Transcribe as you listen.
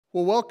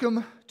Well,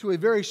 welcome to a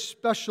very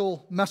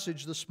special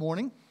message this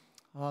morning.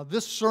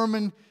 This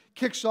sermon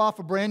kicks off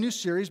a brand new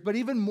series, but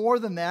even more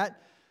than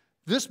that,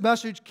 this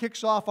message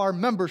kicks off our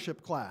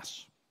membership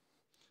class.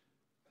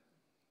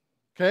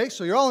 Okay,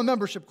 so you're all in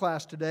membership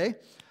class today,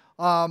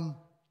 and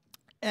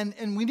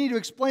we need to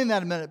explain that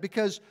in a minute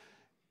because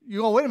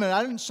you go, wait a minute,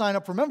 I didn't sign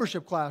up for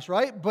membership class,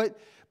 right? But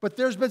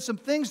there's been some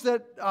things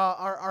that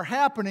are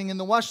happening in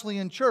the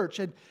Wesleyan Church,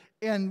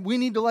 and we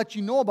need to let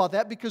you know about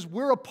that because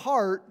we're a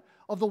part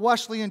of the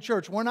Wesleyan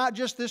Church. We're not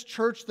just this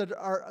church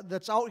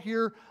that's out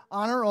here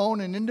on our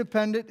own and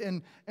independent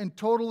and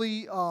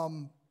totally,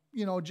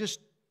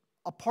 just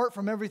apart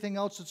from everything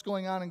else that's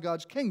going on in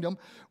God's kingdom.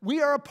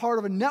 We are a part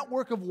of a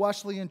network of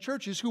Wesleyan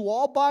churches who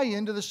all buy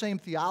into the same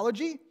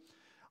theology,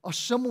 a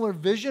similar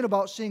vision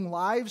about seeing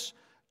lives,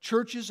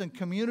 churches, and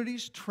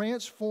communities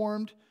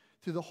transformed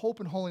through the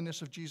hope and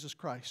holiness of Jesus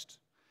Christ.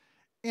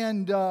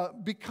 And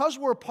because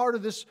we're a part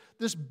of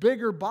this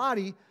bigger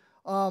body,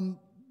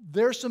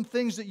 there's some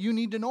things that you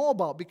need to know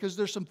about because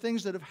there's some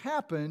things that have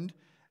happened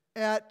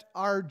at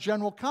our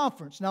general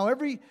conference. Now,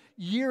 every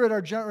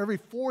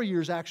 4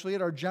 years actually,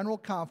 at our general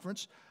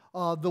conference,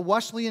 the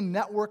Wesleyan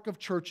network of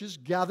churches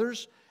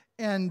gathers,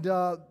 and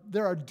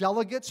there are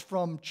delegates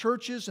from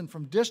churches and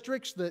from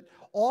districts that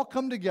all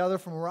come together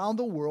from around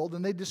the world,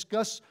 and they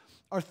discuss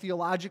our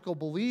theological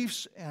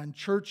beliefs and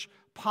church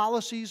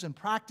policies and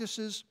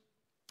practices.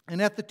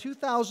 And at the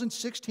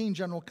 2016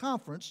 General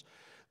Conference,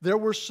 there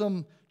were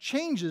some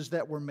changes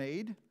that were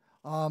made.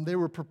 They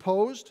were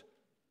proposed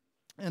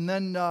and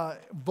then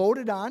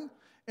voted on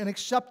and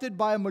accepted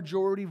by a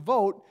majority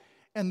vote.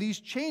 And these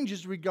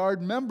changes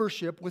regard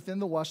membership within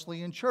the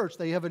Wesleyan Church.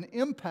 They have an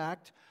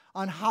impact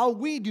on how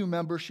we do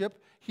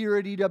membership here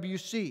at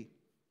EWC.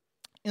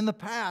 In the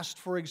past,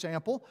 for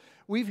example,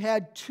 we've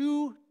had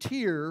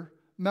two-tier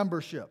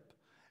membership.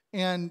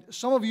 And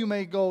some of you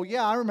may go,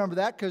 yeah, I remember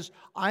that because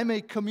I'm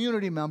a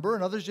community member,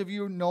 and others of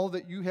you know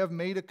that you have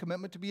made a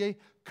commitment to be a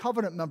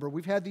covenant member.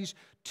 We've had these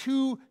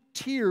two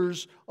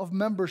tiers of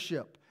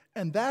membership,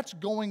 and that's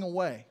going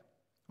away,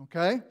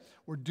 okay?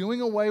 We're doing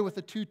away with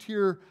the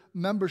two-tier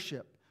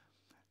membership.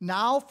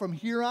 Now, from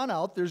here on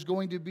out, there's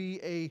going to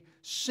be a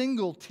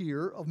single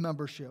tier of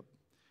membership,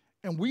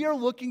 and we are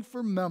looking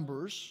for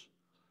members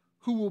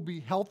who will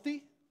be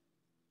healthy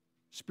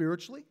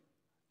spiritually,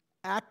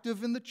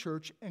 active in the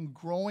church, and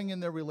growing in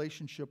their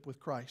relationship with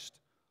Christ.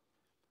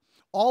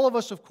 All of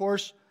us, of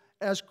course,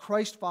 as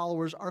Christ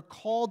followers, are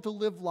called to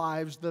live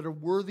lives that are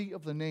worthy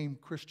of the name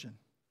Christian,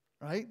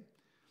 right?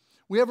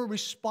 We have a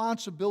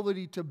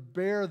responsibility to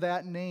bear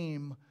that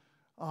name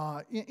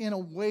in a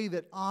way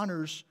that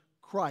honors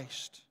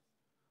Christ.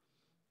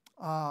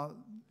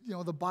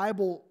 The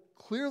Bible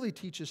clearly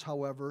teaches,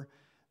 however,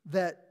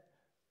 that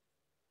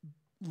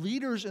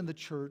leaders in the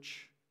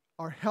church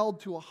are held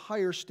to a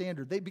higher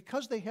standard.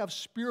 Because they have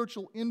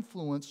spiritual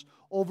influence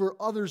over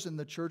others in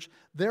the church,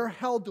 they're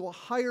held to a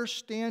higher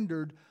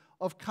standard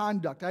of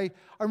conduct. I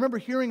remember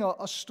hearing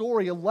a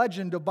story, a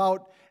legend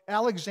about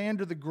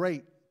Alexander the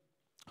Great,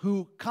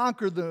 who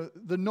conquered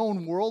the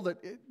known world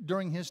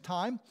during his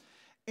time.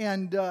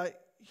 And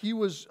he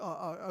was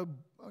a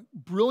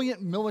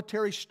brilliant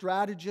military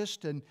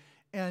strategist and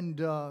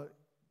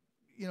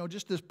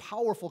just this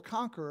powerful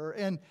conqueror.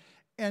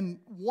 And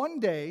one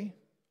day,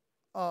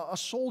 a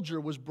soldier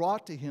was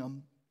brought to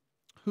him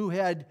who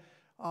had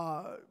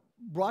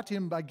brought to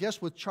him, I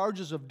guess, with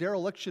charges of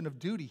dereliction of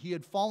duty. He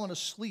had fallen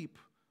asleep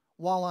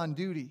while on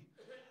duty.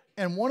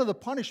 And one of the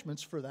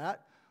punishments for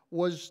that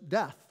was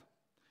death.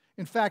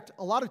 In fact,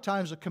 a lot of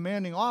times a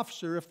commanding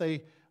officer, if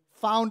they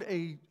found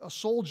a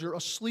soldier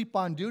asleep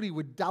on duty,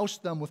 would douse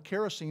them with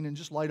kerosene and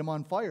just light them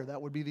on fire.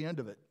 That would be the end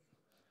of it,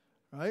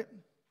 right?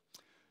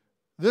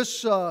 This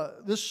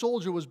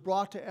soldier was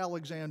brought to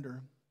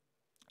Alexander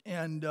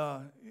and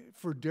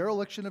for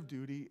dereliction of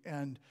duty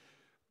and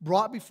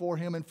brought before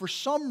him. And for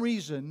some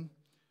reason,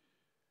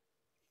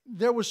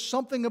 there was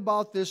something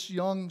about this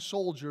young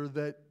soldier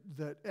that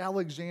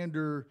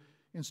Alexander,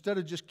 instead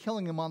of just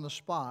killing him on the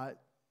spot,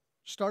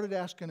 started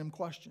asking him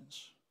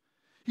questions.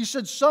 He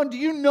said, "Son, do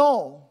you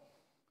know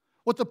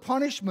what the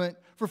punishment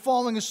for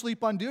falling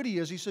asleep on duty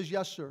is?" He says,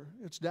 "Yes, sir,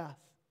 it's death."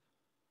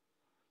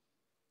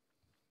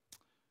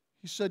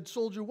 He said,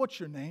 "Soldier, what's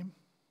your name?"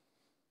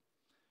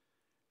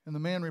 And the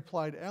man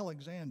replied,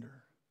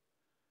 "Alexander."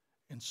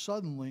 And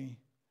suddenly,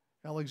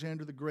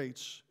 Alexander the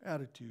Great's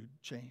attitude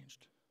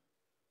changed.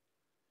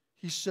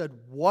 He said,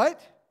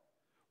 "What?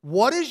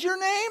 What is your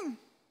name?"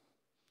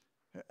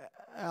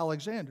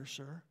 "Alexander,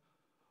 sir."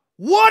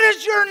 "What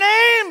is your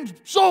name,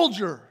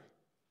 soldier?"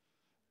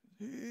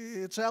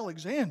 "It's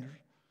Alexander."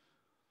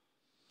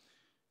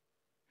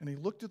 And he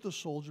looked at the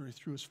soldier, he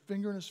threw his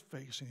finger in his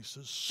face, and he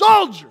says,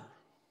 "Soldier,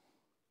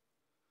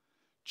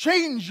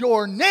 change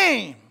your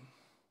name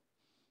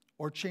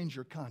or change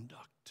your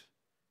conduct."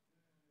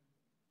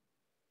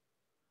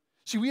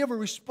 See, we have a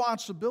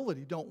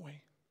responsibility, don't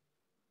we,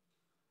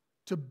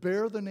 to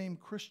bear the name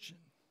Christian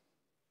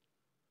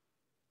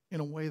in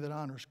a way that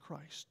honors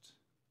Christ.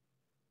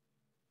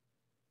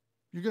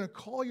 You're going to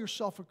call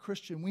yourself a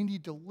Christian, we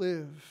need to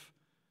live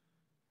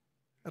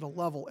at a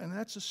level, and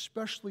that's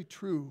especially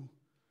true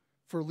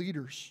for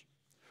leaders.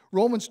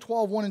 Romans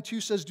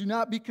 12:1-2 says, "Do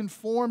not be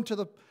conformed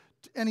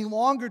any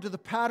longer to the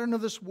pattern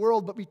of this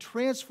world, but be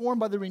transformed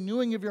by the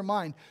renewing of your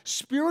mind."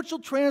 Spiritual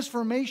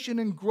transformation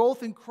and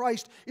growth in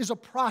Christ is a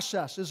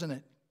process, isn't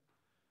it?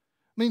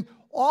 I mean,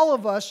 all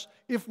of us,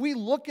 if we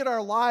look at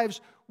our lives,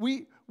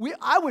 I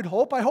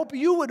hope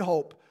you would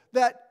hope,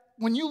 that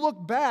when you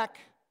look back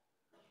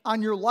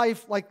on your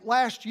life like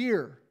last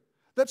year,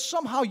 that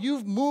somehow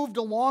you've moved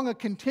along a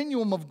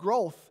continuum of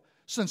growth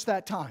since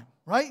that time,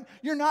 right?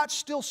 You're not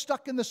still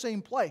stuck in the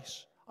same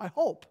place, I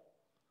hope.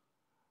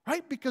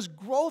 Right? Because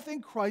growth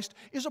in Christ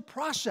is a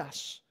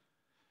process.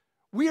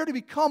 We are to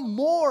become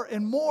more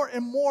and more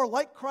and more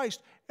like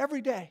Christ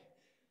every day.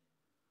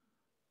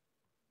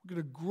 We're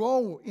going to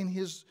grow in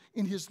His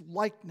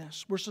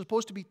likeness. We're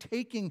supposed to be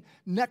taking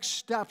next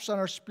steps on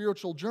our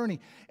spiritual journey.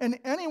 And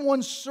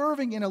anyone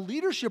serving in a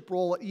leadership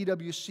role at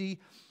EWC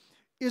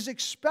is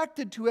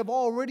expected to have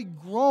already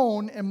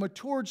grown and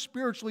matured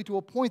spiritually to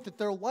a point that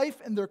their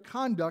life and their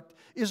conduct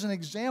is an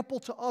example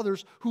to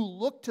others who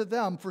look to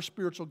them for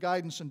spiritual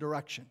guidance and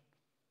direction.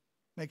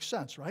 Makes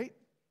sense, right?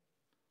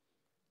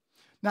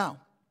 Now,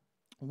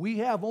 we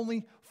have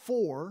only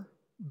 4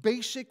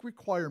 basic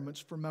requirements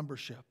for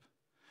membership.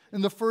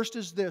 And the first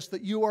is this,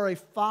 that you are a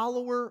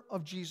follower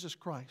of Jesus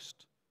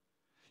Christ.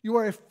 You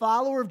are a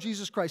follower of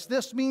Jesus Christ.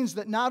 This means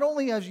that not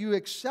only have you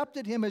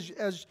accepted Him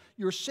as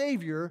your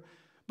Savior,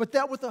 but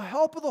that with the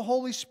help of the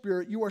Holy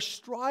Spirit, you are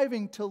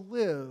striving to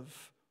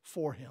live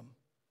for Him.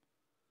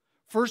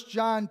 1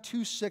 John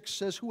 2:6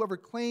 says, "Whoever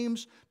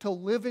claims to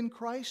live in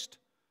Christ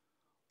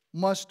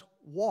must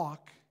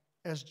walk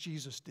as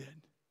Jesus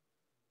did."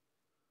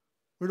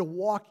 We're to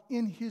walk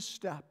in His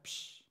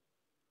steps.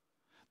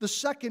 The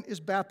second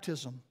is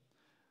baptism.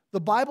 The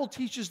Bible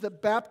teaches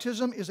that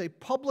baptism is a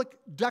public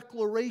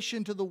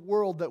declaration to the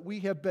world that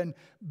we have been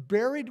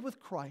buried with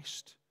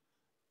Christ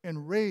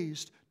and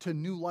raised to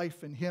new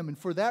life in Him. And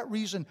for that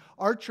reason,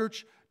 our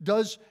church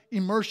does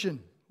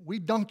immersion. We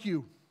dunk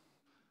you.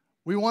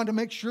 We want to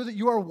make sure that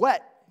you are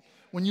wet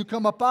when you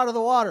come up out of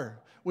the water.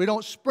 We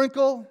don't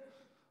sprinkle,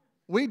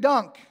 we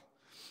dunk.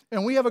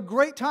 And we have a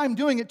great time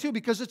doing it too,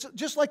 because it's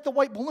just like the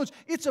white balloons.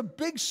 It's a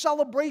big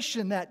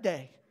celebration that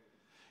day.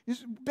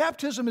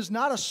 Baptism is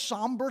not a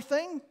somber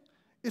thing.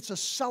 It's a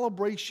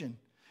celebration.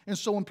 And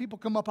so when people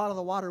come up out of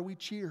the water, we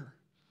cheer,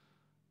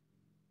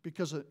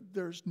 because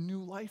there's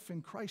new life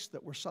in Christ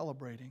that we're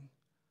celebrating.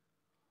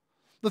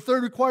 The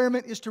third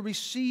requirement is to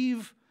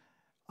receive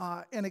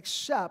and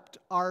accept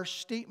our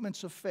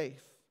statements of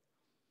faith.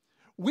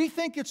 We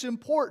think it's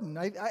important.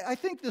 I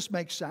think this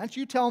makes sense.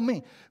 You tell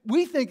me.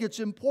 We think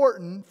it's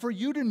important for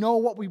you to know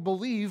what we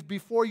believe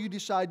before you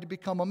decide to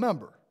become a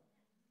member.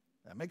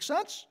 That makes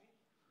sense?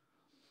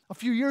 A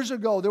few years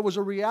ago, there was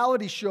a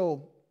reality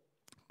show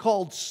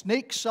called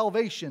Snake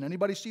Salvation.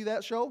 Anybody see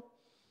that show?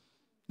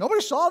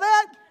 Nobody saw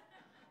that?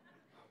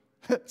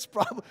 It's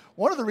probably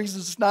one of the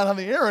reasons it's not on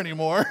the air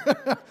anymore.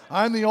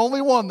 I'm the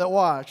only one that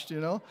watched,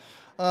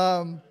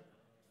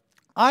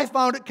 I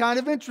found it kind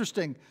of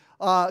interesting.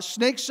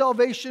 Snake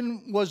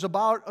Salvation was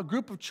about a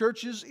group of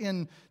churches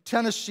in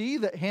Tennessee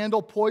that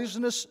handle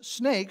poisonous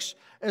snakes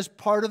as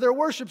part of their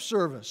worship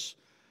service.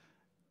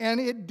 And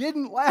it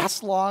didn't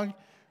last long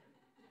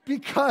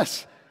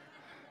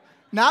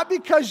not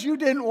because you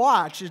didn't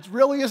watch. It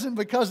really isn't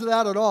because of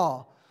that at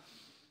all.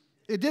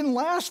 It didn't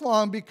last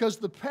long because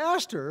the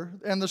pastor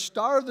and the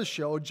star of the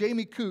show,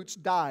 Jamie Coots,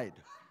 died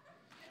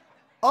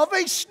of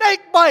a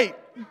snake bite.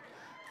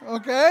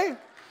 Okay?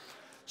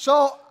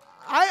 So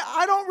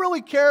I don't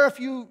really care if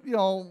you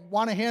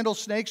want to handle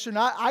snakes or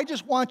not. I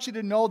just want you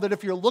to know that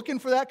if you're looking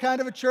for that kind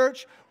of a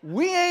church,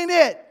 we ain't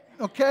it,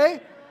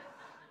 okay?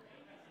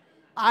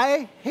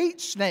 I hate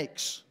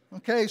snakes,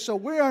 okay? So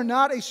we are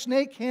not a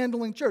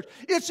snake-handling church.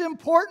 It's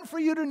important for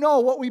you to know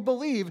what we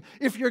believe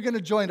if you're going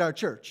to join our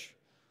church.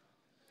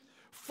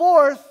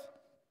 Fourth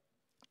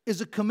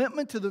is a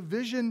commitment to the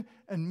vision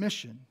and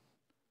mission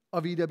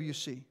of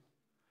EWC.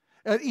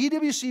 At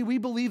EWC, we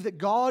believe that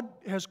God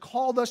has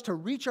called us to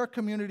reach our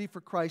community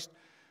for Christ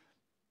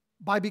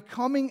by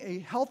becoming a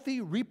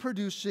healthy,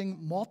 reproducing,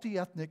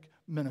 multi-ethnic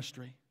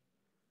ministry.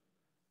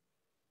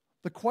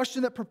 The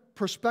question that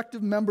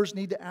prospective members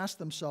need to ask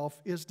themselves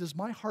is, does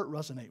my heart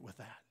resonate with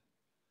that?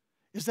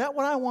 Is that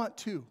what I want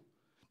too?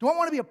 Do I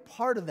want to be a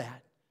part of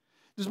that?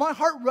 Does my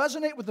heart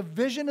resonate with the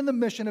vision and the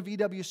mission of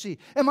EWC?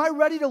 Am I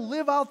ready to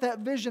live out that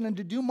vision and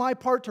to do my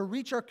part to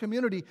reach our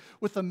community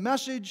with the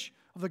message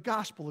of the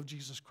gospel of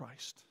Jesus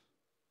Christ?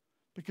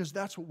 Because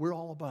that's what we're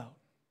all about.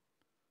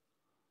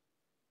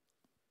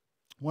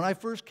 When I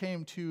first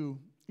came to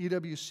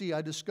EWC,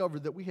 I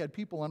discovered that we had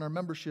people on our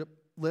membership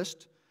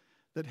list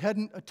that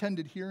hadn't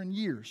attended here in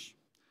years.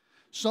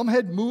 Some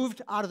had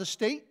moved out of the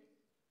state.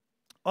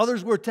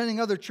 Others were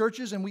attending other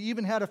churches, and we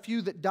even had a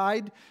few that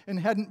died and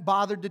hadn't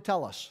bothered to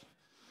tell us.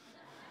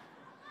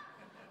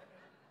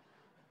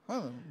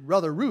 Well,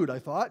 rather rude, I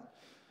thought.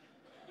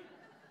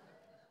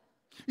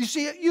 You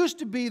see, it used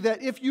to be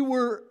that if you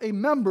were a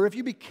member, if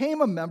you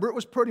became a member, it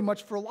was pretty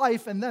much for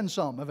life and then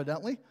some,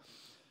 evidently.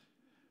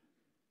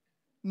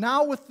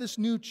 Now with this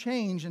new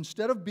change,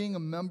 instead of being a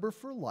member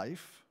for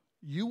life,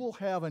 you will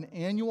have an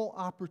annual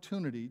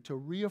opportunity to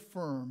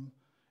reaffirm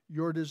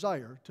your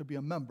desire to be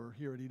a member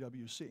here at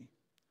EWC.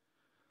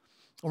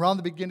 Around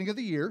the beginning of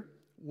the year,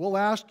 we'll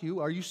ask you,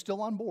 are you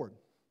still on board?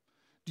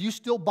 Do you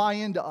still buy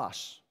into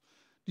us?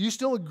 Do you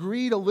still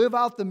agree to live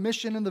out the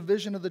mission and the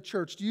vision of the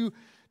church? Do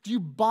you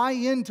buy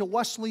into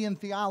Wesleyan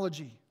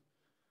theology?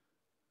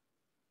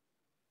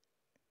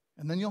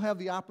 And then you'll have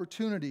the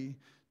opportunity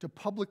to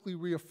publicly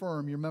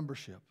reaffirm your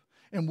membership.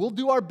 And we'll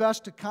do our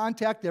best to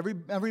contact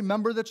every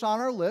member that's on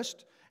our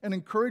list and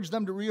encourage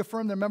them to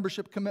reaffirm their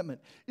membership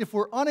commitment. If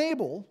we're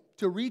unable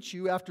to reach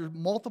you after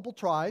multiple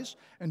tries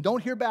and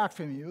don't hear back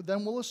from you,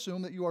 then we'll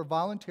assume that you are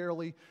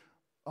voluntarily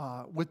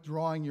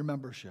withdrawing your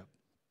membership.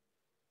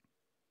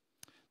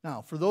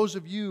 Now, for those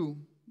of you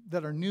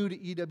that are new to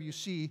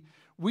EWC,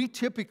 we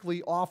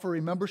typically offer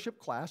a membership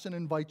class and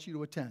invite you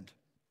to attend.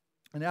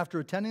 And after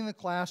attending the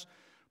class,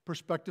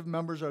 prospective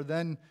members are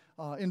then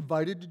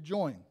invited to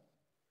join.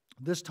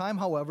 This time,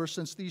 however,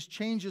 since these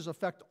changes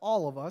affect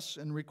all of us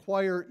and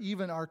require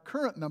even our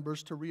current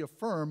members to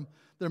reaffirm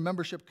their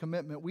membership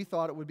commitment, we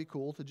thought it would be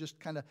cool to just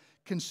kind of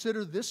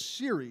consider this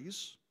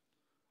series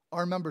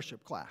our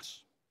membership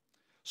class.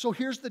 So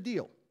here's the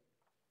deal.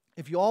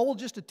 If you all will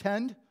just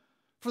attend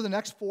for the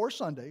next 4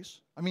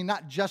 Sundays, I mean,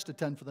 not just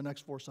attend for the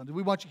next 4 Sundays,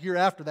 we want you here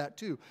after that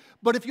too,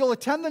 but if you'll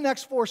attend the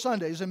next 4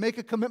 Sundays and make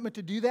a commitment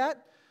to do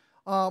that,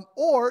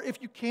 or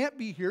if you can't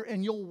be here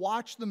and you'll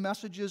watch the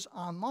messages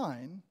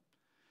online,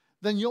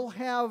 then you'll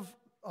have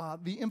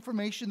the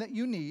information that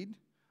you need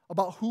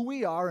about who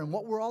we are and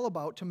what we're all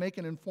about to make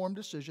an informed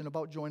decision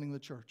about joining the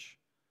church.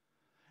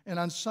 And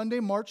on Sunday,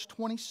 March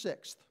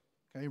 26th,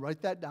 okay,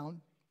 write that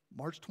down,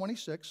 March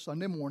 26th,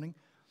 Sunday morning,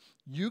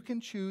 you can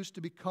choose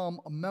to become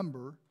a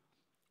member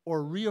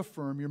or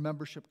reaffirm your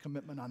membership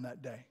commitment on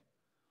that day.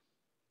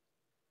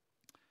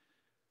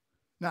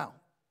 Now,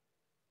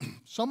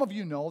 some of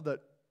you know that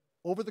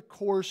over the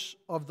course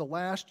of the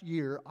last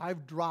year,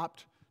 I've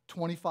dropped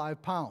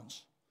 25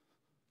 pounds.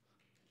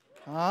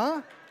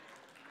 Huh?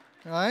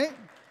 Right?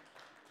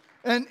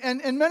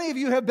 And many of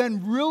you have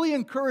been really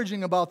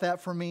encouraging about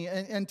that for me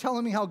and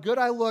telling me how good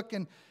I look,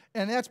 and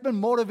that's been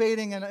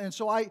motivating, and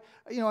so I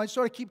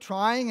sort of keep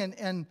trying,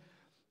 and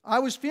I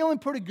was feeling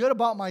pretty good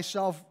about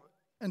myself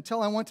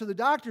until I went to the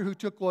doctor, who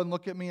took one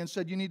look at me and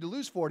said, "You need to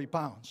lose 40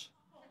 pounds."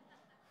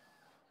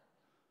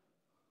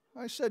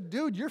 I said,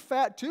 "Dude, you're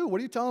fat too. What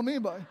are you telling me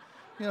about?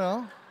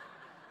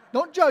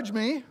 Don't judge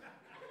me."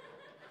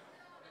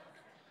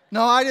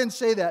 No, I didn't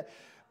say that.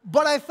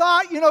 But I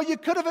thought, you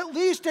could have at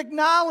least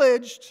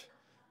acknowledged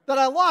that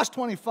I lost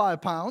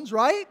 25 pounds,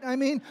 right? I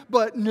mean,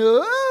 but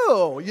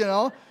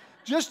no,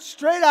 just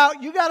straight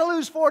out, you got to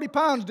lose 40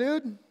 pounds,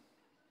 dude.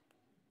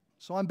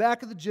 So I'm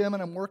back at the gym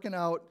and I'm working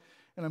out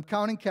and I'm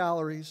counting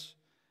calories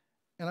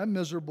and I'm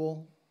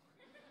miserable.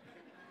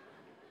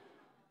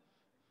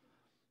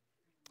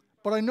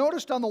 But I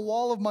noticed on the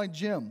wall of my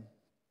gym,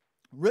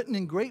 written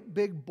in great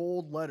big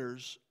bold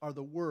letters, are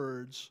the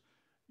words,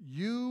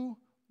 "You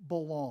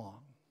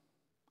belong."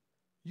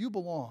 You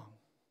belong.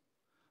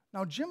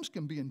 Now, gyms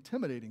can be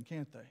intimidating,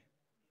 can't they?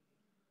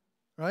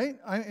 Right?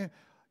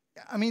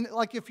 I mean,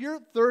 like if you're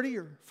 30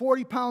 or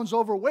 40 pounds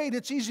overweight,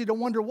 it's easy to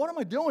wonder, what am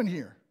I doing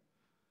here?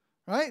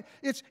 Right?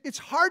 It's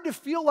hard to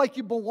feel like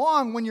you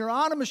belong when you're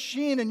on a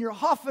machine and you're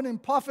huffing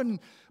and puffing,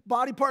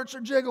 body parts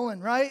are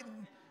jiggling, right?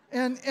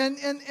 And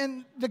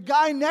the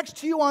guy next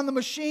to you on the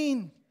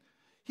machine,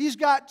 he's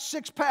got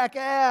 6-pack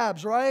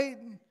abs, right?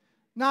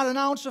 Not an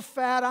ounce of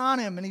fat on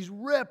him, and he's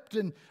ripped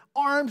and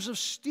arms of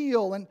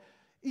steel, and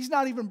he's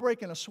not even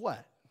breaking a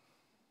sweat.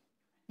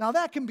 Now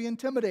that can be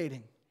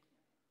intimidating.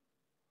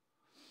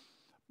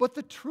 But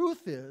the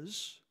truth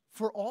is,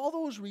 for all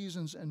those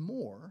reasons and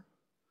more,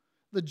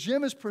 the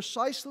gym is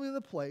precisely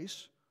the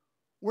place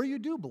where you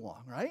do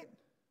belong, right?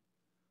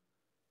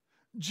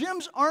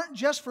 Gyms aren't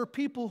just for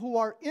people who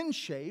are in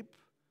shape.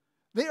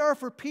 They are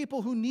for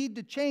people who need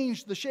to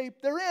change the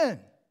shape they're in.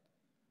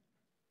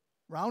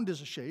 Round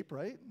is a shape,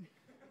 right?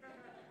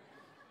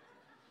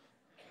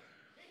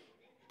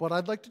 But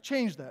I'd like to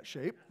change that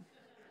shape,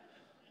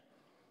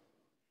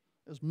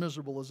 as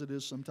miserable as it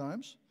is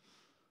sometimes.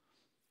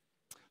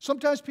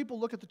 Sometimes people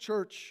look at the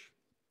church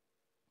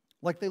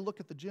like they look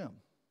at the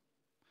gym.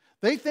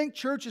 They think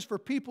church is for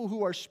people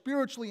who are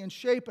spiritually in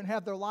shape and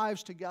have their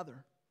lives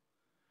together.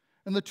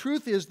 And the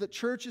truth is that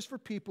church is for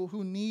people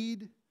who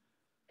need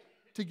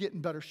to get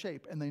in better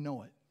shape, and they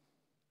know it.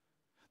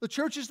 The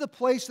church is the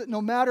place that no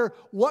matter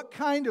what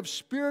kind of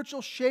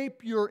spiritual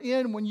shape you're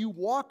in, when you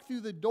walk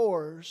through the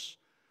doors,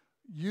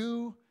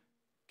 you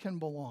can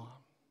belong.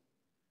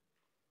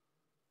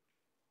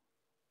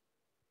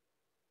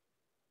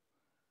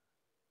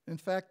 In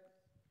fact,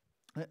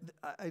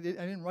 I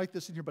didn't write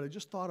this in here, but I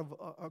just thought of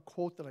a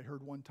quote that I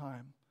heard one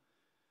time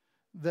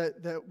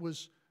that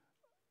was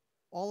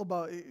all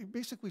about, it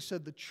basically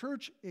said, the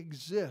church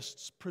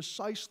exists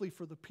precisely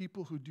for the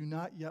people who do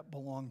not yet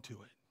belong to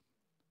it.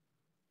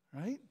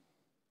 Right?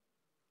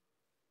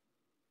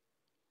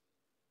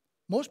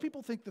 Most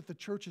people think that the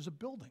church is a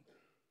building.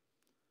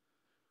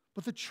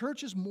 But the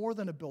church is more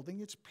than a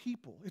building, it's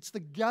people. It's the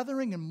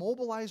gathering and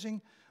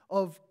mobilizing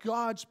of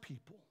God's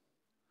people.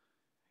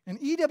 And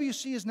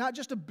EWC is not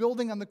just a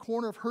building on the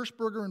corner of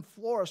Hirschberger and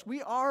Flores.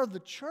 We are the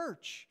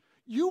church.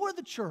 You are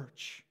the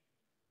church.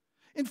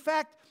 In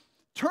fact,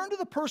 turn to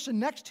the person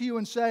next to you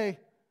and say,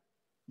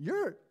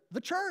 you're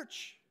the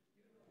church.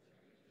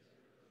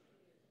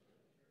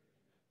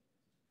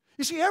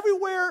 You see,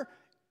 everywhere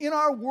in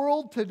our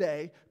world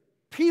today,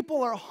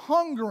 people are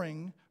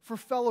hungering for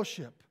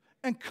fellowship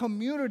and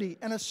community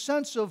and a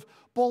sense of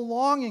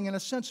belonging and a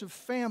sense of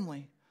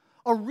family.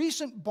 A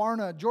recent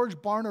George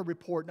Barna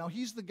report, now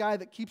he's the guy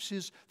that keeps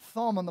his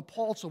thumb on the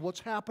pulse of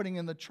what's happening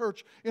in the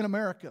church in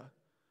America.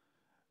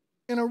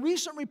 And a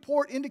recent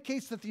report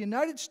indicates that the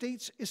United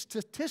States is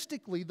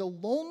statistically the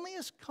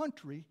loneliest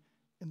country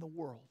in the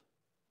world.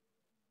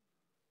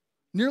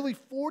 Nearly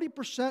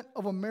 40%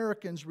 of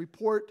Americans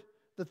report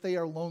that they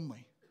are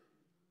lonely.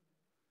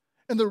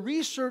 And the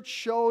research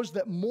shows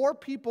that more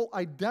people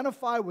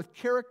identify with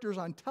characters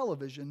on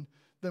television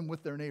than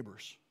with their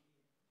neighbors.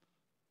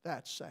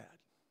 That's sad.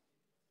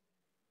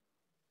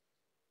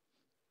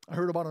 I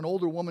heard about an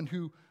older woman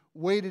who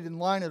waited in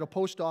line at a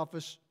post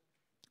office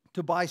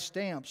to buy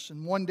stamps.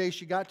 And one day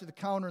she got to the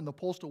counter and the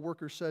postal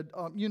worker said,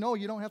 you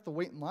don't have to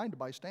wait in line to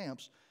buy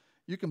stamps.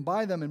 You can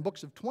buy them in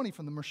books of 20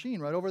 from the machine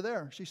right over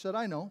there. She said,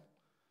 I know,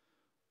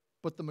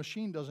 but the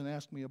machine doesn't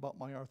ask me about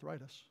my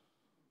arthritis.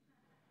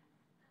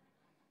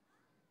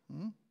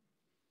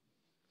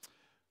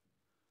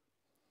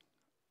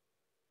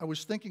 I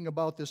was thinking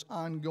about this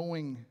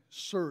ongoing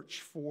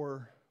search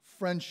for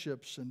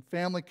friendships and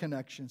family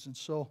connections, and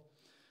so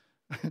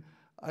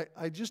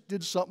I just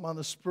did something on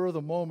the spur of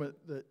the moment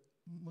that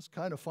was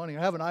kind of funny.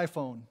 I have an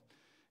iPhone.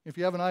 If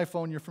you have an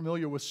iPhone, you're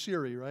familiar with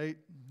Siri, right?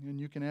 And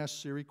you can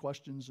ask Siri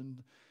questions.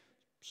 And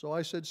so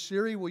I said,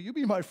 Siri, will you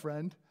be my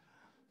friend?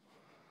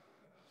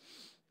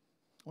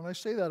 When I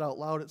say that out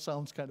loud, it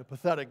sounds kind of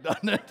pathetic,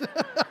 doesn't it?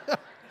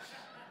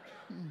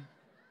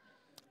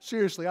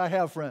 Seriously, I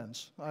have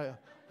friends.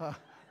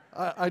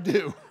 I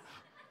do.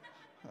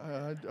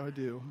 I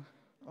do.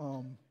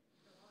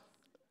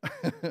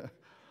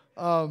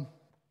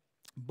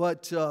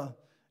 But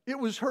it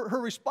was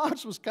her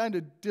response was kind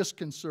of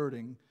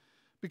disconcerting,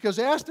 because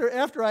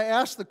after I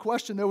asked the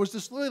question, there was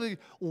this really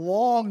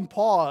long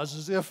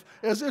pause,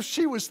 as if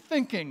she was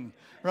thinking,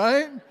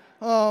 right?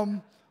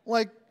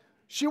 Like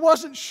she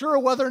wasn't sure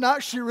whether or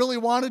not she really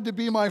wanted to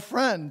be my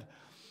friend.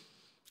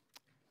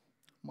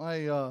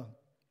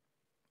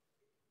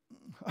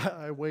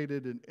 I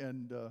waited,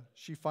 and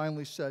she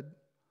finally said,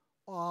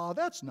 "Aw,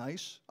 that's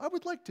nice. I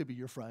would like to be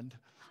your friend."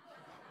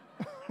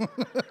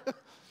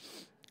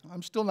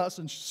 I'm still not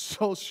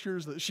so sure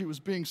that she was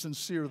being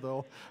sincere,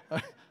 though.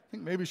 I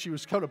think maybe she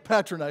was kind of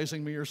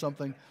patronizing me or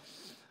something.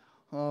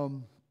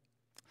 The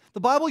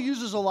Bible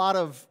uses a lot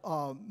of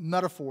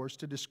metaphors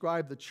to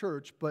describe the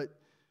church, but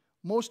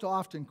most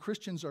often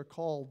Christians are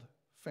called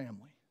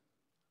family,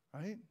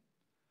 right?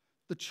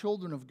 The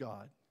children of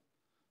God,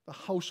 the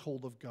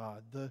household of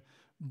God, the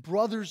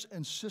brothers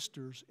and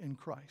sisters in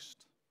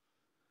Christ.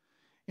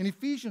 In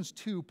Ephesians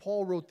 2,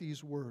 Paul wrote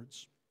these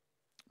words,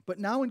 "But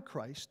now in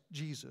Christ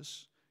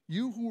Jesus,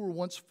 you who were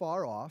once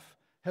far off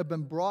have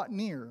been brought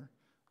near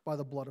by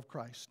the blood of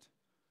Christ.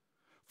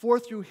 For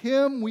through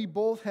him we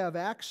both have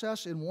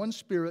access in one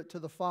Spirit to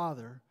the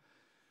Father.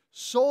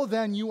 So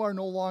then you are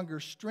no longer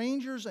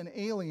strangers and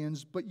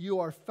aliens, but you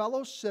are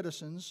fellow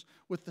citizens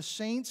with the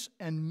saints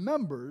and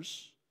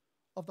members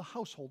of the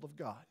household of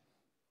God."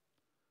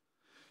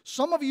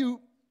 Some of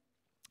you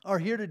are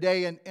here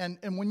today,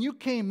 and when you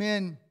came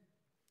in,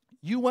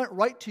 you went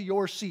right to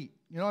your seat.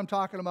 You know what I'm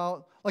talking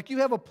about? Like you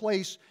have a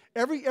place.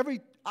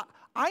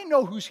 I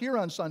know who's here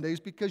on Sundays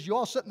because you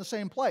all sit in the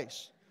same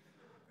place.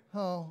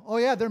 Oh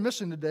yeah, they're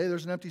missing today.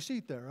 There's an empty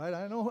seat there, right?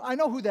 I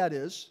know who that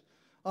is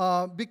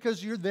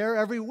because you're there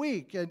every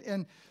week.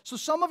 And so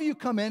some of you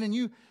come in and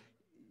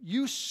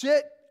you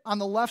sit on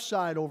the left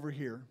side over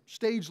here,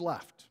 stage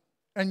left,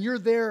 and you're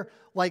there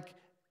like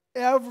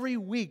every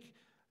week.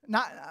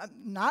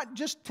 Not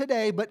just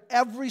today, but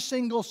every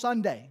single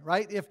Sunday,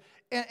 right?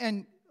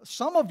 And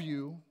some of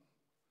you,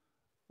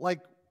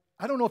 like,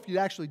 I don't know if you'd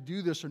actually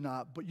do this or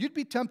not, but you'd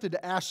be tempted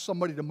to ask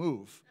somebody to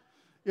move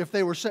if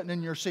they were sitting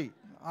in your seat.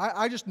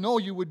 I just know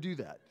you would do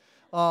that,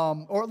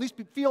 or at least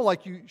feel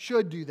like you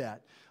should do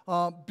that,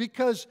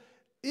 because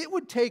it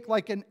would take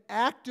like an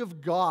act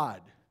of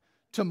God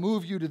to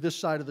move you to this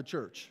side of the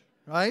church,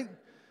 right?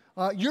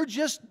 You're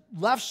just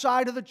left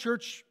side of the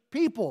church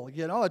people,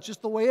 it's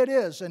just the way it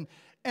is.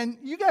 And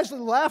you guys are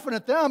laughing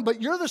at them,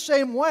 but you're the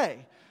same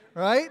way,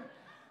 right?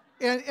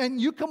 And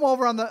you come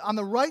over on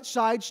the right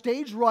side,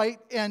 stage right,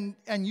 and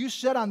you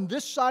sit on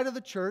this side of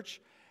the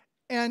church,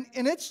 and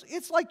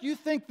it's like you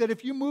think that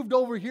if you moved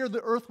over here, the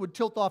earth would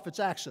tilt off its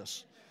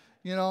axis,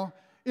 and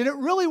it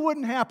really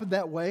wouldn't happen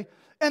that way.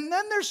 And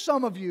then there's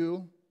some of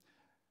you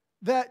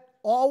that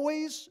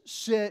always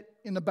sit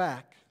in the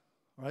back,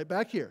 right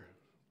back here,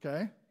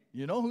 okay?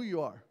 You know who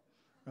you are,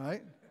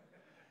 right?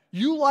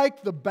 You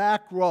like the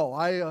back row.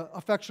 I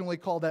affectionately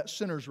call that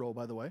sinner's row,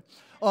 by the way.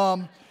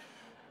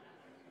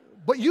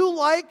 But you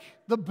like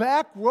the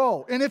back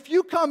row. And if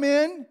you come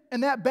in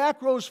and that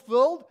back row is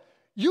filled,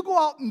 you go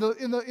out in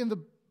the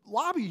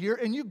lobby here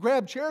and you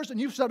grab chairs and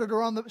you set it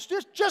around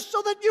just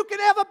so that you can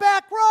have a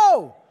back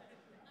row.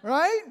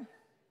 Right?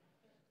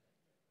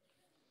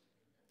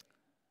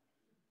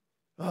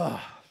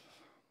 But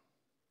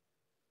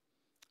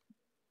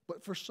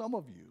for some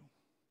of you,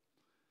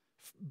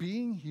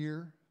 being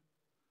here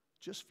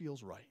just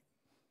feels right.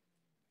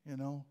 You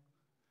know?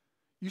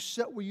 You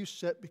sit where you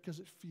sit because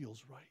it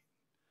feels right.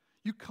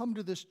 You come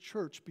to this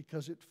church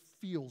because it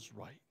feels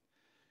right.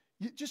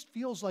 It just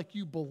feels like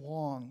you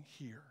belong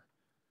here.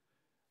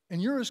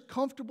 And you're as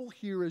comfortable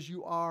here as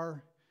you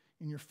are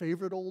in your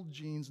favorite old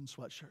jeans and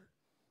sweatshirt.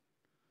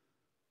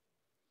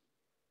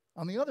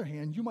 On the other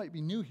hand, you might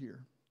be new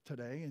here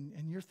today,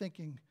 and you're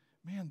thinking,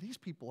 man, these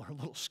people are a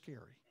little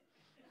scary.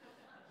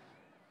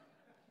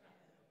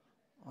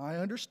 I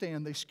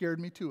understand they scared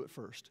me too at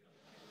first.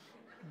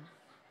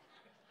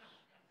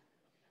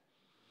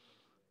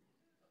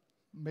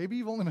 Maybe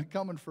you've only been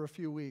coming for a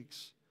few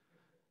weeks,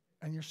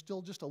 and you're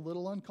still just a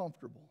little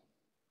uncomfortable,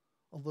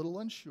 a little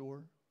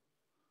unsure,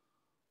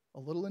 a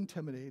little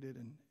intimidated,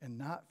 and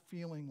not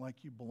feeling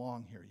like you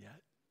belong here yet.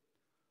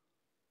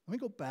 Let me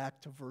go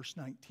back to verse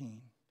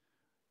 19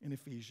 in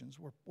Ephesians,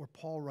 where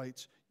Paul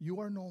writes, "You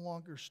are no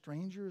longer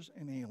strangers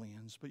and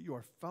aliens, but you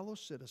are fellow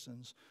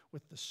citizens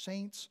with the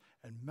saints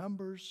and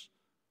members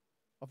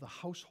of the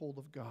household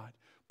of God."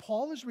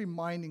 Paul is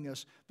reminding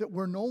us that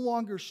we're no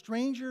longer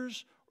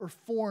strangers or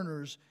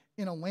foreigners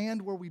in a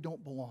land where we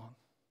don't belong.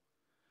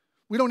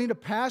 We don't need a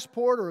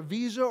passport or a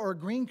visa or a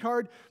green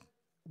card.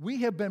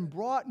 We have been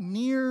brought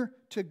near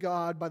to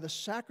God by the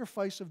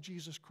sacrifice of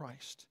Jesus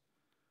Christ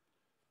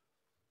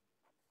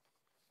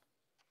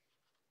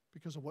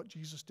because of what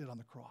Jesus did on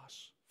the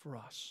cross for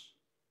us.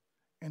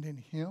 And in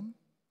Him,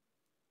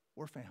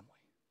 we're family.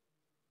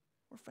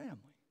 We're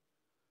family.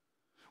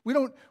 We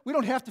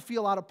don't have to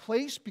feel out of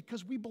place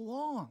because we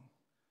belong.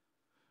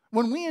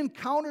 When we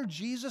encounter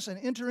Jesus and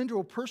enter into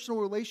a personal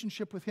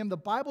relationship with Him, the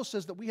Bible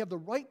says that we have the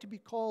right to be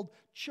called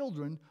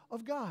children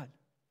of God.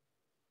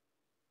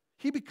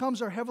 He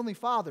becomes our Heavenly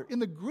Father. In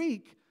the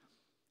Greek,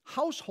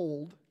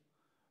 household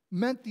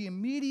meant the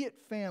immediate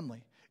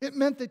family. It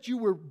meant that you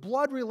were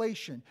blood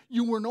relation.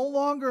 You were no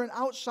longer an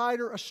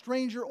outsider, a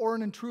stranger, or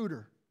an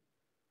intruder.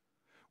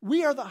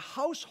 We are the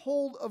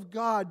household of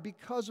God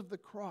because of the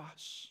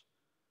cross.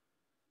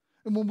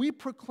 And when we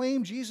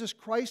proclaim Jesus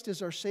Christ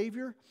as our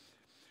Savior,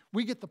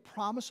 we get the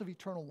promise of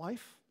eternal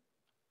life.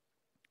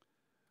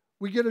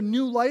 We get a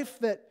new life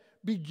that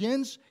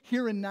begins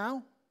here and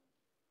now.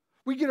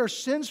 We get our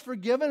sins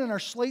forgiven and our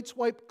slates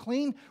wiped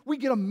clean. We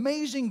get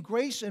amazing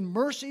grace and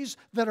mercies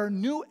that are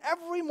new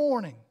every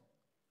morning.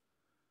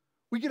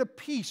 We get a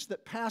peace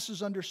that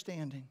passes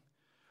understanding.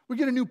 We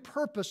get a new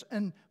purpose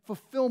and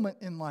fulfillment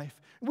in life.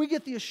 We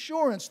get the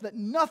assurance that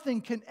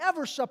nothing can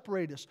ever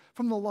separate us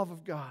from the love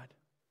of God.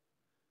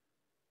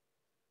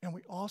 And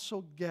we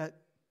also get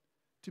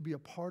to be a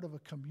part of a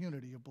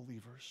community of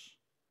believers,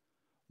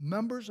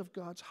 members of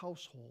God's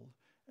household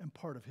and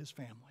part of His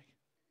family.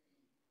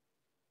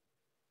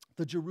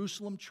 The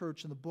Jerusalem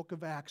church in the book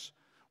of Acts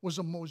was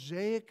a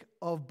mosaic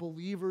of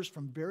believers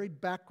from varied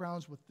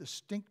backgrounds with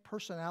distinct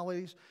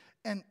personalities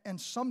and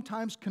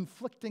sometimes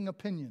conflicting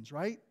opinions,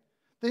 right?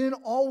 They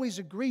didn't always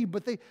agree,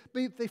 but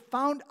they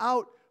found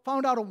out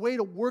a way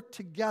to work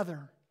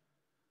together.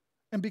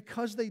 And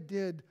because they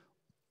did,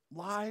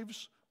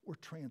 lives were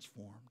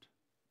transformed.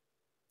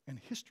 And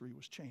history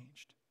was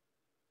changed.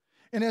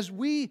 And as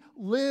we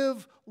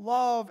live,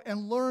 love,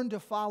 and learn to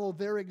follow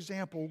their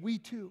example, we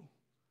too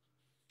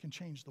can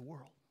change the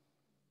world.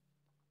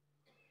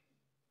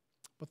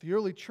 But the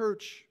early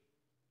church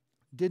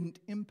didn't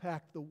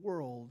impact the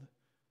world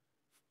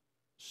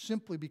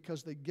simply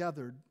because they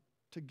gathered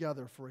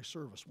together for a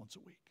service once a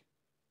week.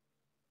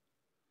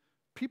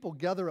 People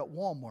gather at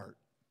Walmart,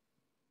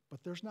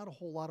 but there's not a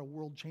whole lot of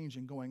world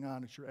changing going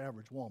on at your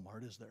average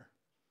Walmart, is there?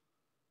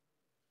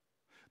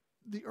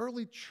 The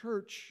early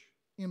church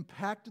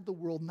impacted the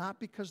world not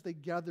because they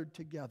gathered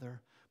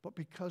together, but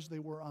because they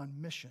were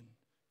on mission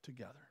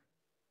together.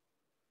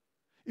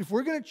 If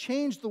we're going to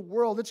change the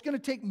world, it's going to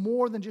take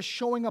more than just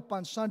showing up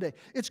on Sunday.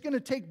 It's going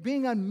to take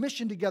being on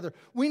mission together.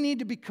 We need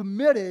to be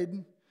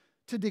committed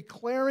to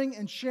declaring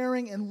and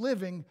sharing and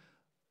living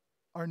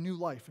our new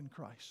life in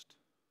Christ.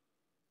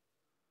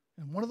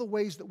 And one of the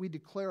ways that we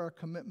declare our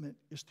commitment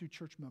is through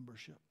church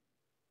membership.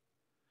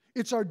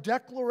 It's our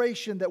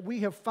declaration that we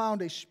have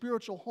found a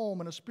spiritual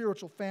home and a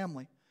spiritual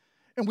family.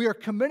 And we are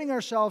committing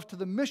ourselves to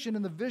the mission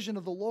and the vision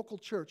of the local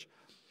church.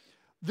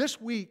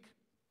 This week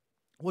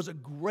was a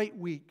great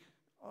week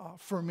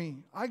for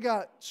me. I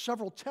got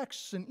several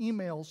texts and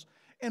emails.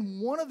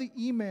 And one of the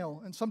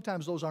email, and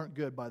sometimes those aren't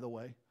good, by the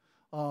way,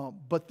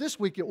 but this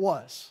week it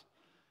was.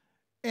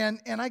 And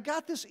I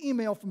got this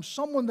email from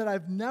someone that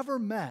I've never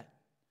met.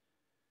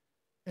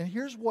 And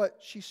here's what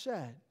she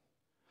said.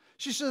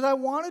 She says, "I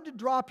wanted to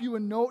drop you a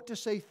note to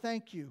say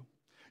thank you.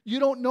 You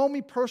don't know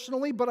me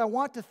personally, but I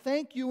want to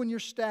thank you and your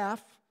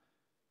staff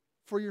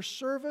for your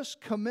service,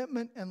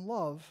 commitment, and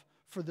love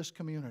for this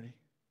community.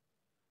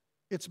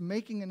 It's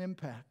making an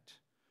impact.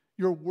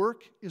 Your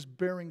work is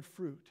bearing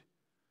fruit.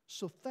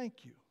 So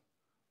thank you.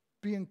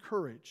 Be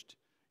encouraged.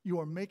 You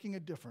are making a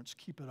difference.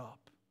 Keep it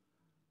up.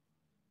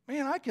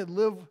 Man, I could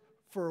live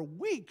for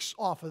weeks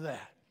off of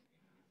that,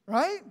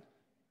 right?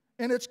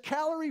 And it's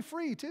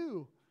calorie-free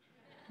too.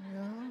 You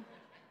know?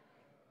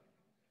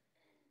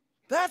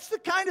 That's the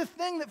kind of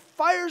thing that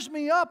fires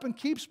me up and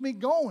keeps me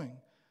going.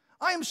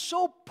 I am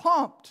so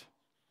pumped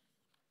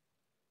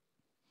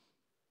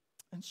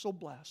and so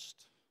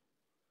blessed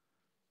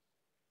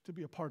to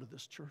be a part of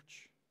this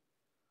church.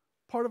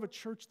 Part of a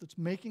church that's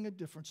making a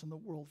difference in the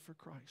world for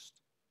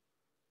Christ.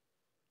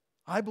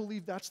 I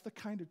believe that's the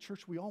kind of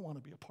church we all want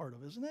to be a part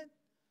of, isn't it?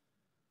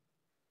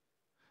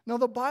 Now,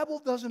 the Bible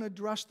doesn't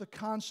address the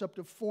concept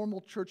of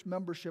formal church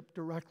membership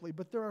directly,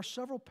 but there are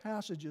several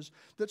passages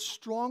that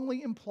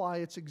strongly imply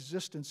its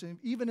existence,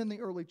 even in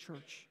the early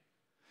church.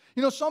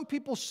 You know, some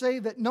people say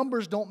that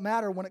numbers don't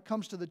matter when it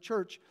comes to the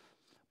church,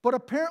 but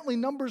apparently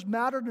numbers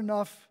mattered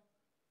enough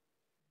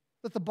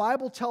that the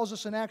Bible tells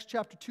us in Acts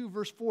chapter 2,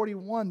 verse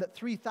 41, that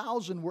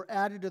 3,000 were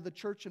added to the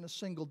church in a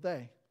single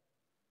day.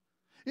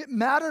 It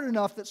mattered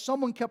enough that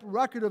someone kept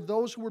record of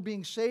those who were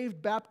being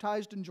saved,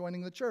 baptized, and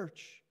joining the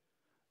church.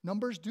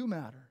 Numbers do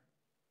matter.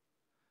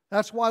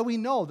 That's why we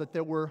know that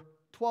there were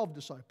 12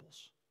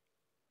 disciples.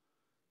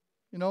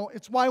 You know,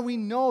 it's why we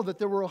know that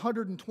there were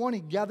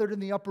 120 gathered in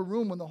the upper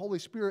room when the Holy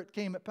Spirit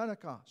came at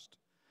Pentecost.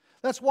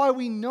 That's why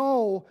we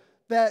know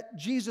that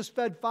Jesus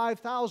fed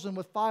 5,000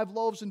 with 5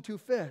 loaves and 2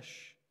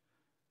 fish.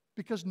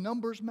 Because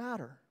numbers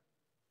matter.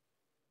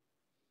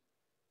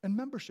 And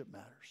membership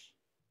matters.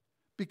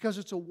 Because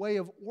it's a way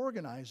of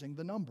organizing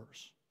the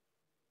numbers.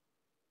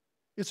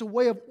 It's a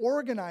way of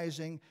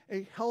organizing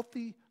a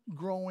healthy,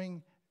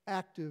 growing,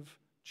 active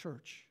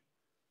church.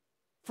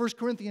 1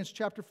 Corinthians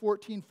chapter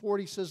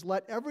 14:40 says,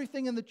 "Let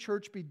everything in the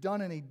church be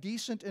done in a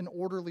decent and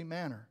orderly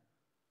manner."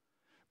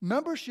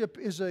 Membership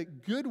is a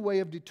good way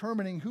of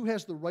determining who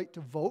has the right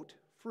to vote,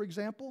 for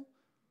example,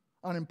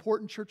 on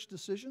important church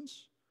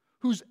decisions,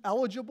 who's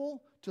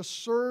eligible to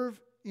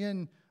serve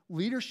in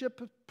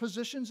leadership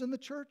positions in the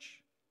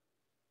church.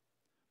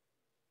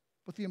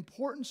 But the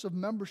importance of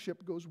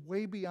membership goes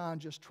way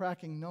beyond just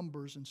tracking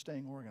numbers and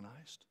staying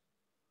organized.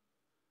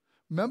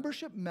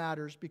 Membership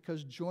matters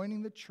because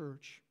joining the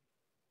church,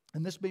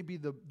 and this may be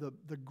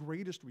the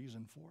greatest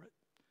reason for it,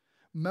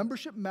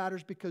 membership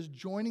matters because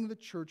joining the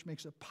church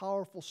makes a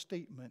powerful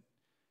statement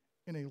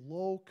in a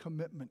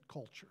low-commitment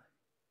culture.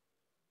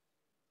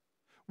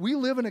 We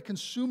live in a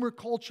consumer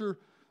culture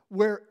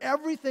where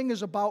everything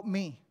is about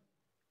me.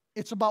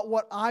 It's about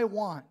what I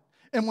want.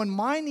 And when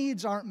my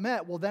needs aren't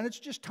met, well, then it's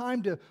just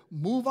time to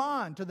move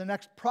on to the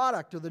next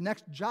product or the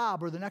next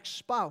job or the next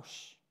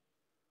spouse.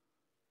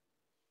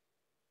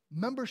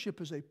 Membership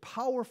is a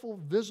powerful,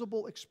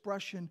 visible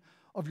expression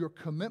of your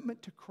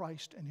commitment to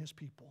Christ and His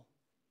people.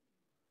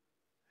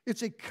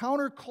 It's a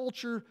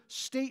counterculture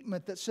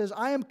statement that says,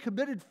 I am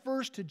committed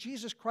first to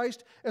Jesus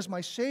Christ as my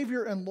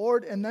Savior and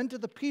Lord, and then to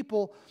the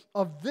people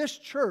of this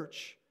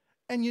church.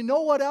 And you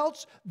know what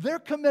else? They're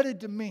committed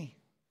to me.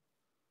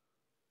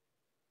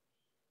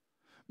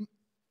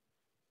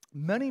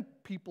 Many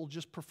people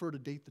just prefer to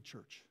date the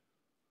church,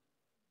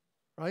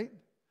 right?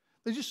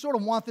 They just sort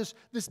of want this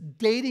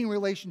dating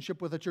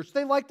relationship with the church.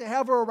 They like to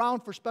have her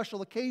around for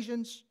special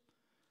occasions.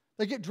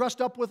 They get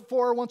dressed up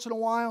for her once in a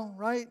while,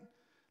 right?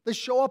 They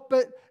show up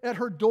at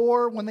her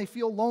door when they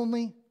feel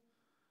lonely.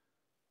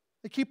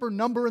 They keep her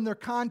number in their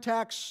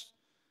contacts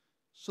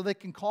so they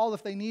can call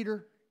if they need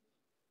her.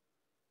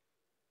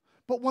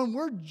 But when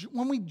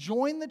we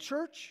join the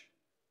church,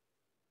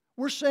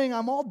 we're saying,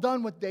 I'm all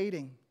done with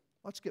dating.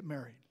 Let's get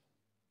married.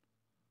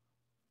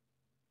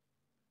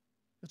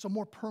 It's a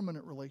more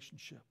permanent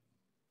relationship.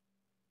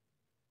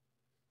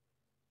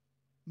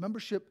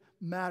 Membership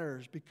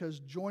matters because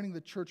joining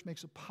the church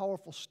makes a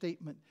powerful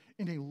statement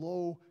in a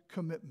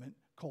low-commitment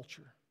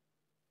culture.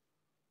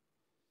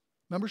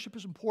 Membership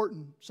is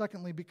important,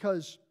 secondly,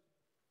 because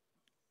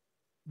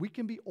we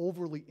can be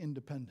overly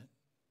independent.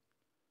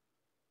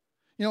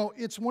 You know,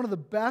 it's one of the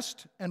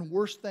best and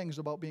worst things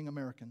about being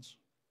Americans.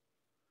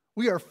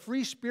 We are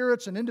free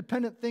spirits and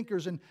independent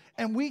thinkers, and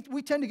we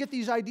tend to get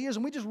these ideas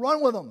and we just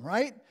run with them,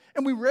 right?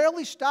 And we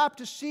rarely stop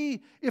to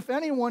see if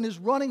anyone is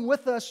running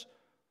with us,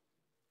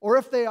 or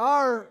if they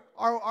are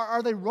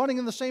they running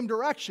in the same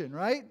direction,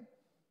 right?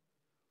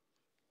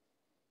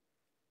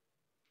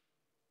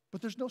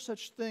 But there's no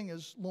such thing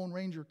as Lone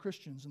Ranger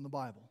Christians in the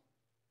Bible.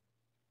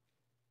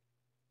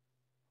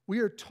 We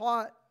are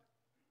taught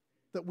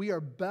that we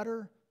are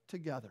better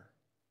together.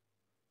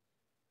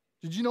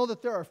 Did you know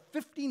that there are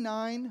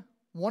 59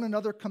 one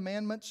another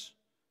commandments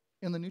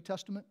in the New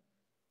Testament?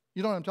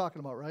 You know what I'm talking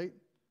about, right?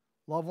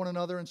 Love one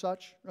another and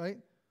such, right?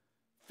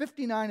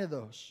 59 of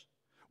those.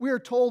 We are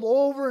told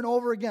over and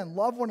over again,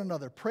 love one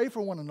another, pray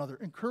for one another,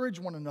 encourage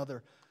one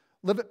another,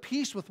 live at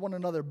peace with one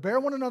another, bear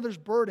one another's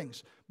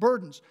burdens.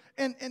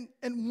 And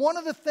one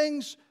of the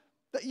things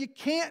that you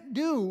can't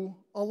do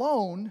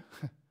alone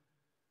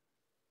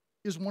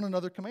is one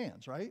another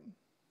commands, right?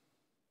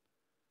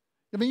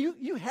 I mean,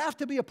 you have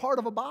to be a part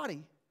of a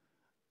body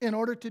in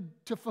order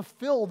to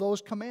fulfill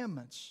those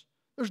commandments.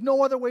 There's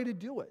no other way to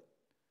do it.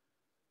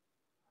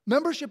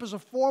 Membership is a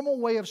formal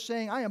way of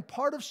saying, I am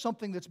part of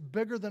something that's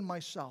bigger than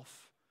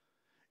myself.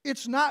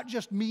 It's not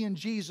just me and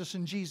Jesus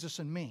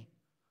and me.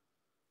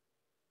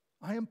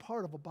 I am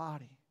part of a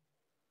body.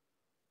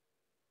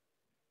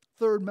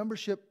 Third,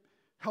 membership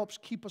helps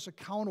keep us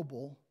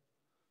accountable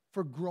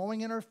for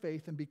growing in our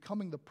faith and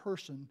becoming the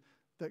person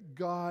that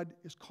God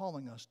is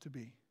calling us to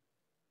be.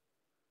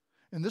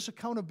 And this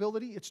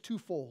accountability, it's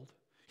twofold.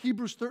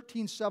 Hebrews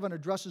 13:7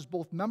 addresses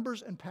both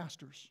members and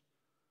pastors.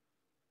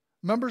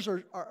 Members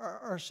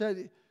are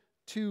said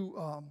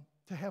to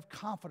have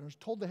confidence,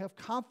 told to have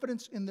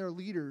confidence in their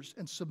leaders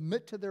and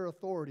submit to their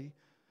authority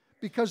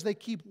because they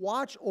keep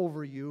watch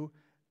over you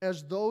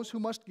as those who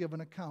must give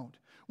an account.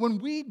 When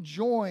we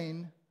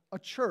join a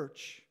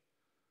church,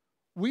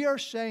 we are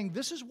saying,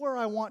 this is where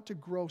I want to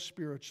grow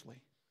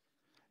spiritually.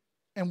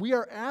 And we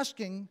are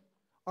asking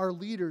our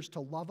leaders to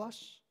love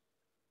us,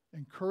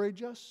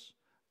 encourage us,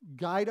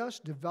 guide us,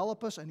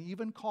 develop us, and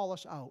even call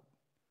us out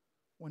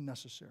when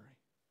necessary.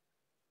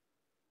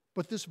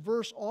 But this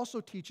verse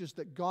also teaches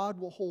that God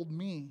will hold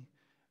me,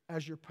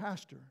 as your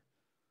pastor,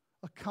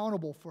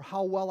 accountable for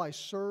how well I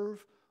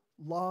serve,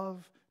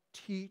 love,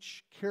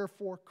 teach, care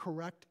for,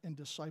 correct, and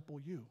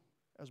disciple you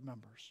as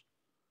members.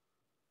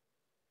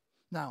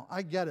 Now,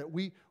 I get it.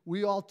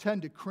 We all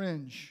tend to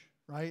cringe,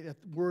 right, at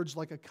words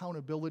like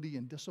accountability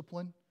and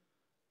discipline,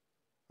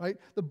 right?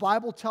 The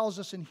Bible tells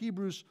us in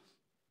Hebrews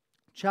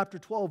chapter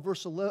 12,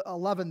 verse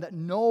 11, that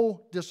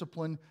no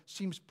discipline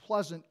seems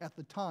pleasant at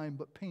the time,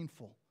 but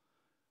painful.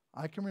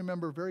 I can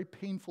remember very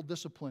painful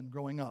discipline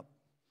growing up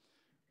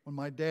when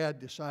my dad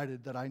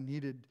decided that I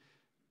needed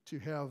to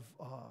have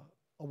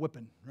a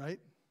whipping, right?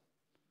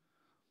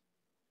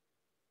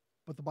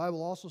 But the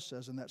Bible also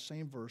says in that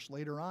same verse,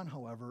 later on,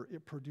 however,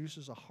 it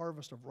produces a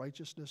harvest of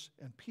righteousness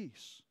and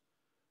peace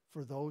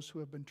for those who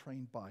have been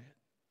trained by it.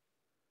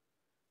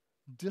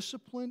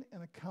 Discipline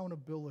and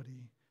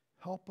accountability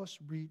help us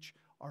reach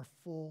our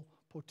full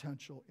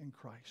potential in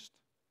Christ.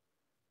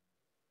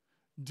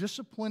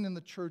 Discipline in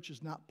the church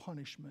is not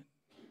punishment.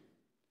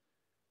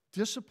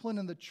 Discipline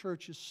in the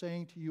church is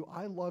saying to you,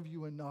 I love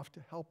you enough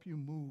to help you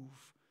move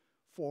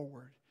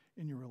forward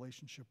in your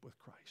relationship with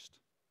Christ.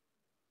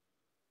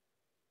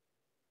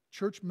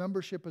 Church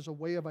membership is a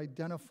way of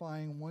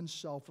identifying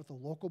oneself with a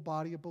local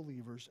body of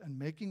believers and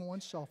making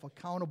oneself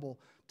accountable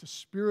to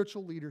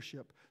spiritual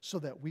leadership so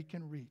that we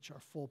can reach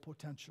our full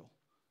potential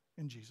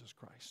in Jesus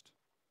Christ.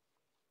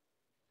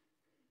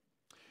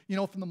 You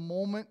know, from the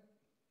moment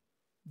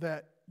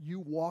that you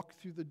walk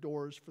through the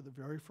doors for the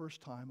very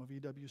first time of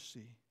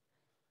EWC,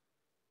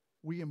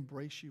 we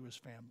embrace you as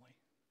family.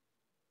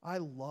 I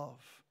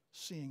love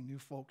seeing new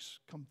folks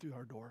come through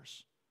our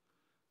doors.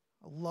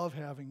 I love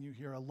having you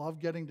here. I love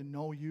getting to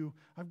know you.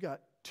 I've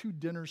got 2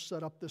 dinners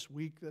set up this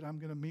week that I'm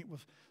going to meet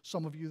with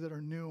some of you that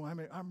are new.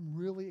 I'm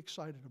really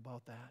excited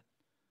about that.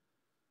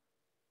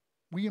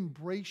 We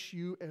embrace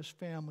you as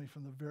family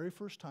from the very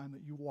first time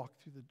that you walk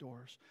through the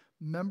doors.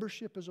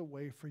 Membership is a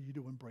way for you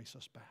to embrace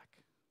us back.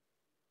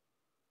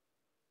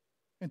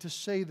 And to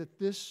say that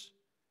this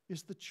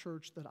is the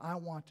church that I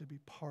want to be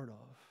part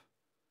of,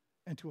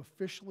 and to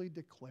officially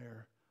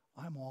declare,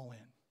 I'm all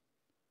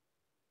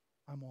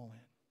in. I'm all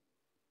in.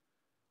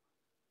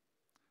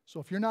 So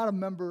if you're not a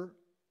member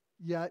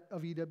yet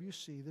of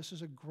EWC, this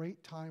is a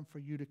great time for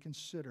you to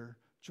consider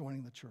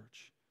joining the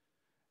church.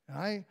 And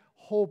I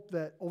hope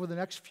that over the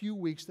next few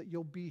weeks that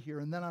you'll be here,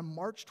 and then on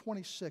March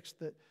 26th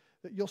that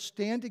you'll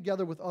stand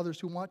together with others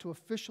who want to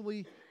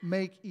officially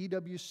make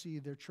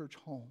EWC their church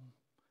home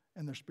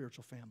and their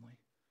spiritual family.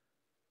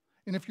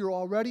 And if you're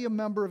already a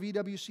member of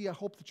EWC, I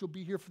hope that you'll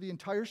be here for the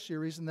entire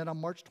series, and then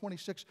on March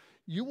 26th,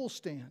 you will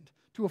stand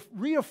to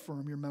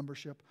reaffirm your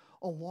membership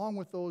along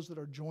with those that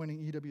are joining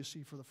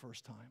EWC for the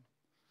first time.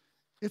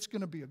 It's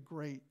going to be a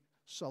great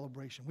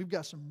celebration. We've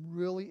got some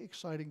really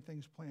exciting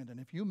things planned, and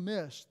if you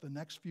miss the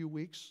next few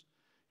weeks,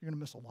 you're going to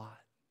miss a lot.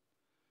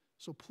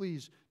 So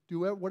please,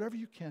 do whatever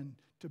you can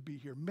to be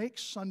here. Make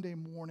Sunday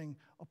morning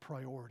a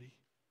priority.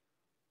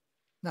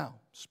 Now,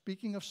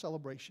 speaking of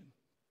celebration,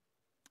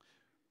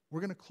 we're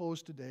going to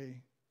close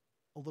today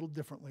a little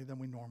differently than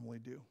we normally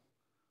do.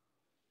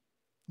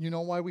 You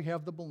know why we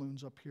have the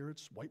balloons up here?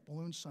 It's White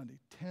Balloon Sunday.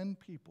 10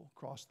 people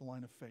crossed the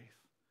line of faith.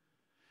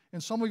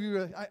 And some of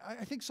you,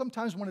 I think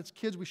sometimes when it's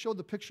kids, we show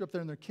the picture up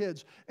there and they're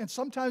kids. And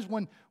sometimes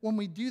when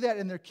we do that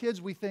and they're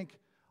kids, we think,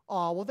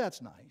 oh, well,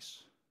 that's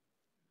nice.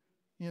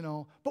 You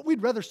know, but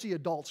we'd rather see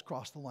adults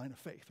cross the line of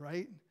faith,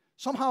 right?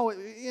 Somehow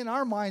in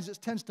our minds, it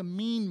tends to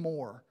mean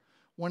more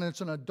when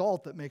it's an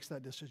adult that makes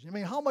that decision. I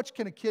mean, how much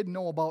can a kid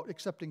know about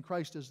accepting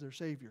Christ as their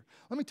Savior?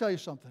 Let me tell you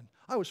something.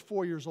 I was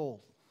 4 years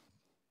old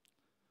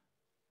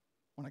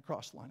when I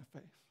crossed the line of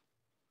faith.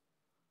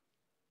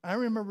 I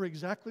remember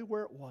exactly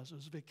where it was. It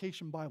was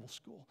Vacation Bible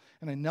School.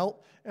 And I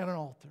knelt at an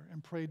altar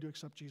and prayed to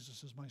accept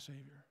Jesus as my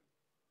Savior.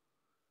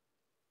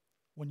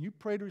 When you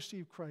pray to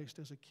receive Christ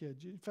as a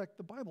kid, in fact,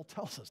 the Bible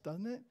tells us,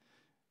 doesn't it?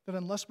 That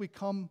unless we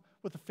come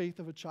with the faith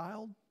of a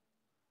child,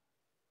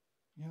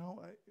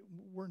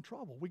 we're in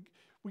trouble.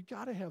 We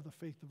got to have the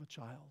faith of a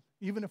child,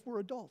 even if we're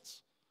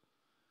adults.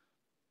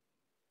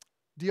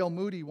 D.L.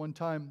 Moody one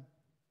time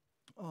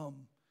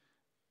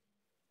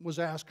was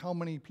asked how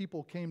many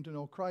people came to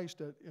know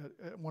Christ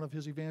at one of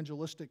his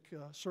evangelistic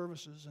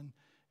services,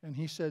 and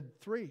he said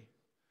 3.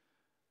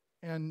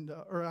 He said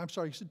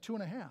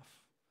 2.5.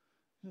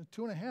 He said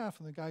 2.5,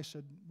 and the guy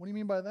said, "What do you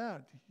mean by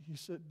that?" He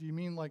said, "Do you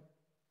mean like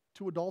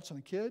 2 adults and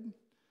a kid?"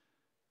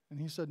 And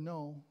he said,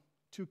 "No,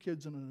 2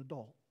 kids and an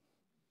adult."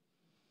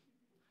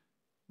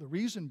 The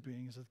reason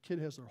being is that the kid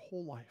has their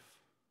whole life,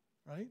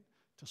 right,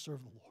 to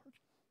serve the Lord.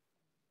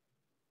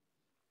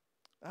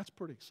 That's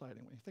pretty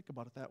exciting when you think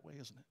about it that way,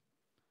 isn't it?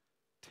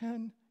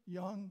 10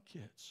 young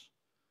kids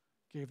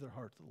gave their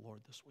heart to the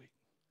Lord this week,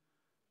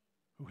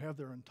 who have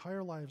their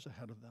entire lives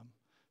ahead of them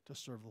to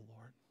serve the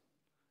Lord.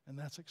 And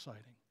that's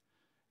exciting.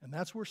 And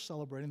that's worth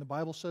celebrating. The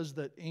Bible says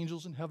that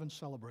angels in heaven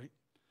celebrate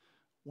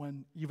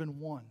when even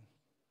one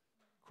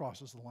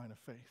crosses the line of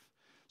faith.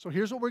 So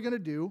here's what we're going to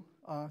do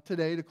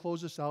today to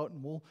close this out,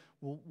 and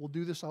we'll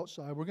do this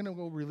outside. We're going to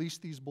go release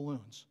these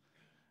balloons.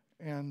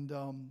 And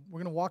we're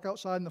going to walk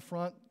outside in the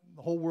front.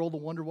 The whole world will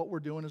wonder what we're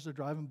doing as they're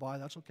driving by.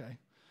 That's okay.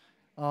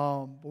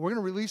 But we're going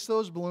to release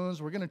those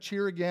balloons. We're going to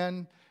cheer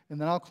again, and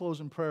then I'll close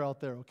in prayer out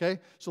there, okay?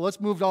 So let's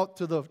move out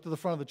to the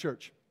front of the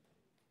church.